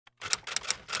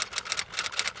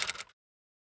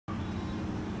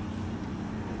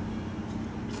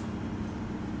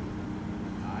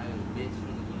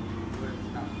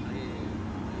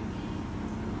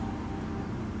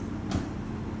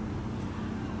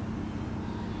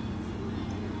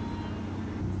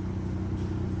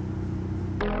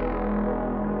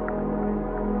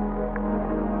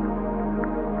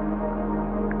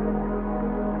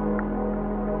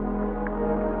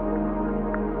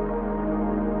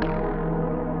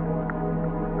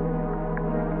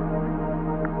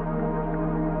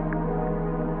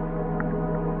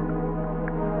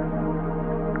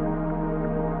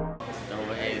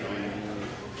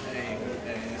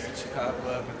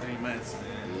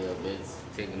is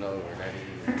taking over. That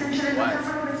is watch.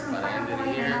 By the end of the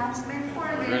year,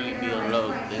 it'll really be a low.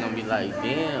 They're gonna be like,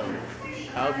 damn,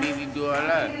 how Beezy do all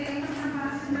that?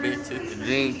 Bitch took the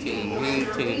dream team,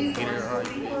 get it right,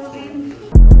 bitch.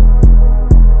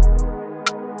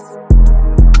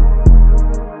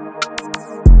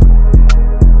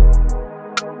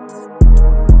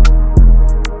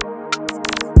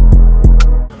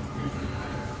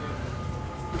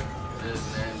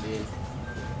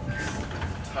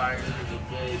 Tired of the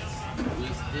gates, we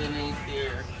still ain't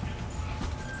there.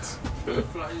 What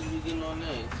flight is we getting on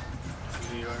next?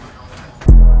 New York.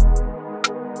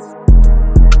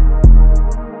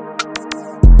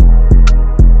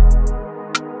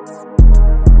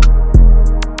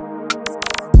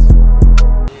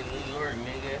 New York,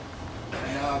 nigga.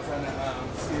 Now I'm trying to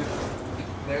see if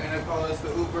they're gonna call us the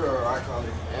Uber or I call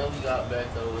it. And we got back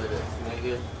over with us, nigga.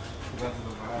 We went to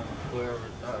the bar. Whoever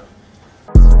thought.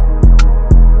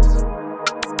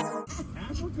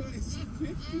 Africa is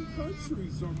 50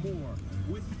 countries or more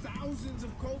with thousands of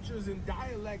cultures and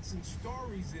dialects and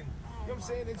stories, and you know what I'm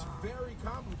saying? It's very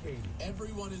complicated.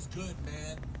 Everyone is good,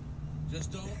 man.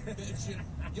 Just don't mention.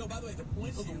 Yo, by the way, the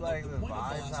point of the Like the point of the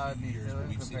vibes, how last it few be years feeling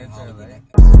we've seen in compared to Hollywood. LA.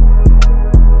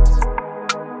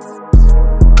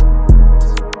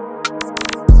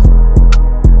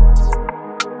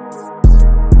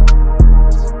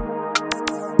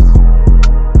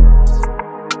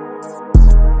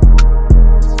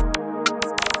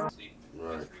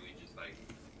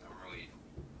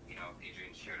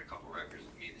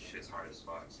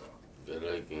 Good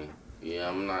looking. Yeah,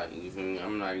 I'm not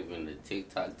even the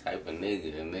TikTok type of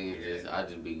nigga. The nigga I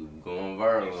just be going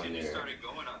viral on there.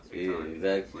 Yeah,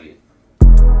 exactly.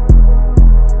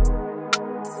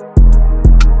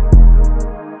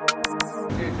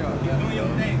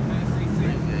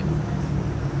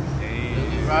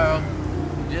 Bro,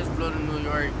 just flew to New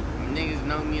York. Niggas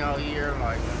know me out here.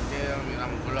 Like, damn,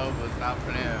 I'm global. Stop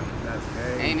playing. That's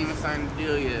crazy. Ain't even signed the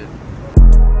deal yet.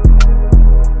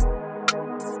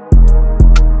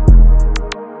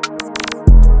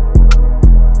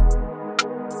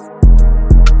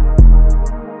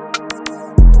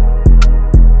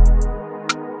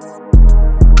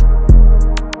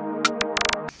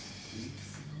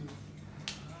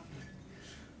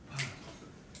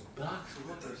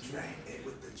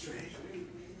 With the train.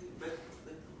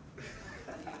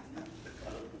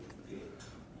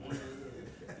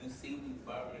 You see me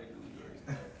far in New York.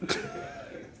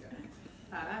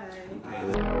 Hi.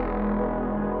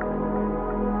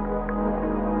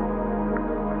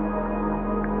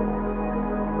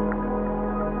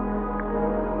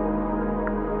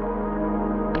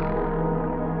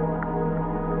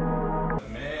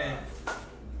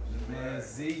 Man,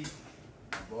 Z.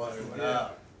 Boy, what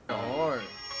up? Hard.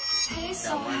 Hey,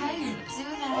 so how you do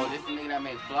that? Oh, this nigga that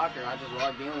made Flocker, I just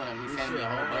logged in with him. He sent me a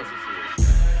whole bunch of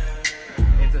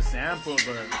shit. It's a sample,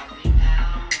 but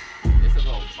This is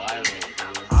all viral,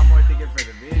 dude. I'm more thinking for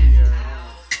the video.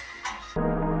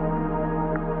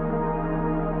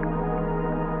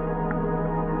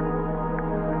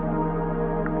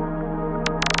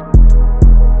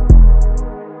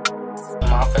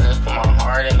 My feelings put my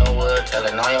heart in the wood,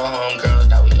 telling all your homegirls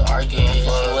that we arguing. She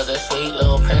was a sweet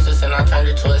little princess and I turned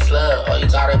her to a slut. Oh, you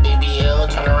got a BBL,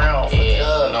 turn around,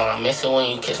 yeah. No, I miss it when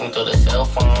you kiss me through the cell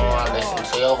phone. I listen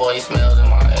to your voicemails in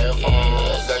my earphones.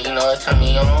 Yeah, girl, you know it turn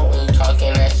me on when you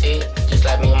talking that shit. Just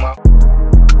like me in my...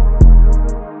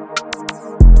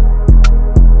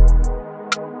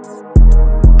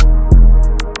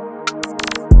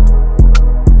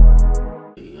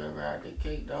 You ever had the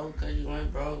cake though, cause you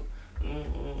went broke?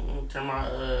 Turn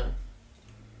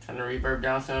the reverb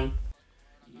down some.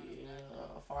 Yeah,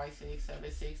 5, 6,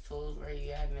 7, 6 tools. Where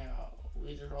you at now?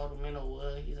 We just rolled him in the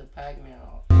wood. He's a pack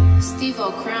now.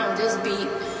 Steve-O crowned this beat.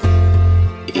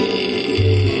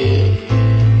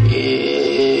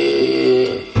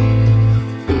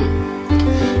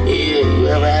 You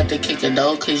ever had to kick a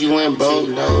door cause you went broke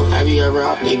though? Have you ever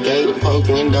out the gate and poke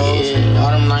windows? Yeah.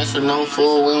 All them nights with no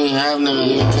food, we ain't have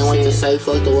none. Can't wait to say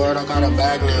fuck the world, I got a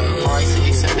bag now. 5,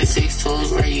 6, 7, 6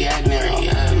 tools, where you at now?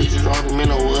 Yeah, we just rolled him in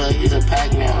the wood, he's a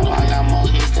pack now. I got more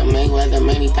hits than Mayweather,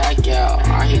 Manny Pacquiao.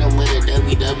 I hit him with a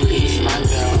WWE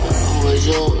SmackDown. Who was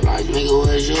you? Like, nigga, who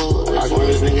was you? Like, where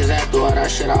was niggas at through all that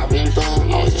shit I've been through?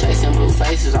 I was chasing blue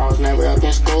faces, I was never up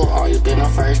in school. Always been on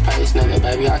first place, nigga,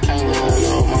 baby, I can't lose.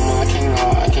 Yo, mama, I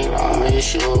can't lie,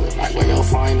 miss you. Like, where you'll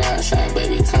find that shit,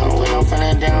 baby, come. When I'm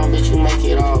from down, bitch, you make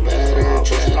it all better.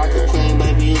 Treat you like a queen,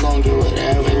 baby, you gon' get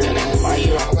whatever. That's why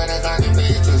you all gotta got in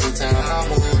bed, cause you tell I'm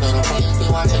moved. All the players be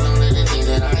watching all of the things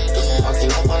that I do.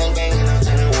 Fucking up on the gang and I'm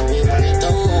telling what we wanna do.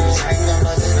 I ain't no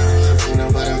buzzing on me, I'm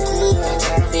peanut butter cool. I'm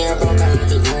trying to be a broke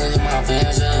my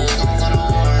fans up. We gon' go to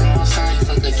war, I'm sorry,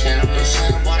 fuck the camera.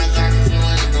 Shit, boy, the guy, if you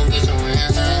wasn't gon' get your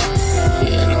hands up.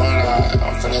 Yeah, no lie,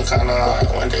 I'm feeling kinda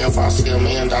hot. One day if I see $1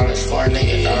 million for a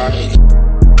nigga, dog.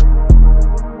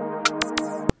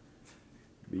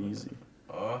 Heembeezy.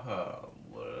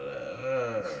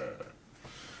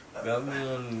 Got me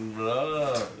on the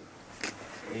vlog.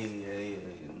 Hey,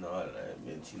 no, that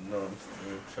bitch, you know I'm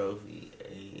still a trophy,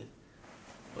 hey.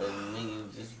 But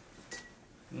nigga just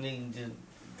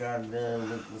got done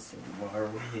looking some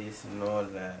viral hits and all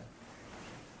that.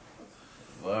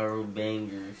 Viral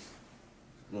bangers.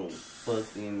 Gonna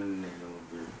fuck in the nigga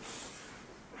over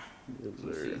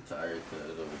there. Shit tired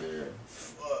cuz over there.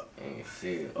 Fuck. Ain't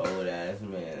shit, old ass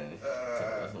man.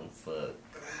 Tell some fuck.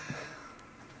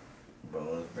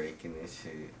 Bones breaking and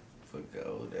shit. Fuck the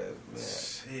old ass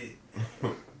man. Shit.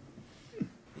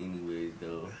 Anyways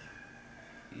though.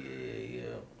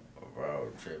 Yeah.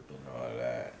 Viral trip and all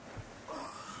that.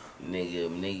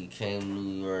 Nigga came to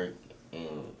New York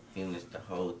and finished the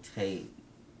whole tape.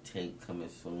 Tape coming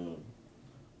soon.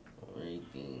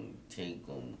 Everything take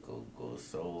them go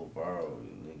so viral,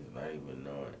 niggas not even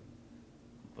know it.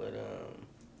 But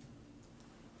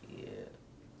yeah,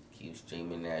 keep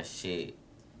streaming that shit.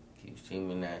 Keep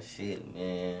streaming that shit,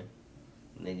 man.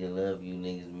 Nigga love you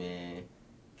niggas, man.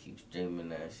 Keep streaming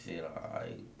that shit.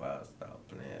 Alright, bye. Stop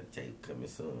playing. Tape coming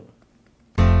soon.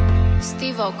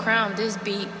 Steve-O crowned this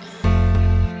beat.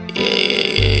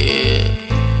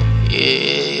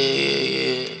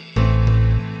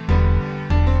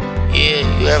 Yeah,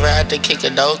 you ever had to kick a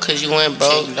door cause you went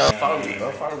broke, though? Follow me.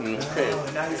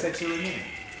 Oh, now he said you in here.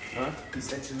 Huh? He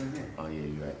said you in here. Oh yeah,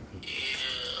 you right.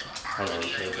 Hold on,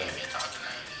 take that.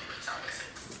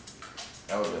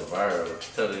 That was a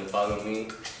viral. Tell them to follow me.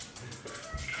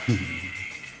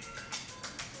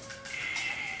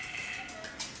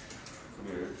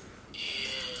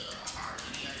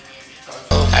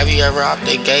 Have you ever out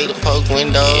the gate and poke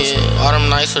windows? Yeah. All them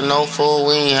nights with no food,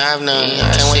 we ain't have none.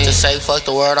 Yeah, can't wait to say fuck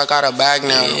the world, I got a bag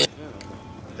now. Yeah.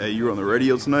 Hey, you were on the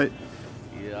radio tonight?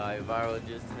 Yeah, viral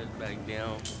just touched back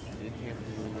down. Just came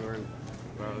from New York.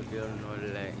 Viral deal and all of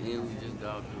that. And we just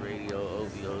got off the radio,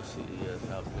 OVO shit. Yeah,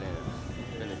 stop playing.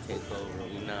 Gonna take over.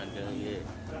 We not done yet.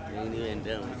 We ain't even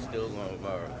done. We still going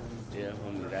viral. Yeah,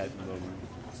 homie, that's gonna be.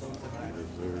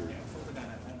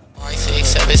 6,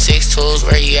 7, 6 tools,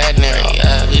 where you at now?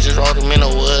 Yeah, we just roll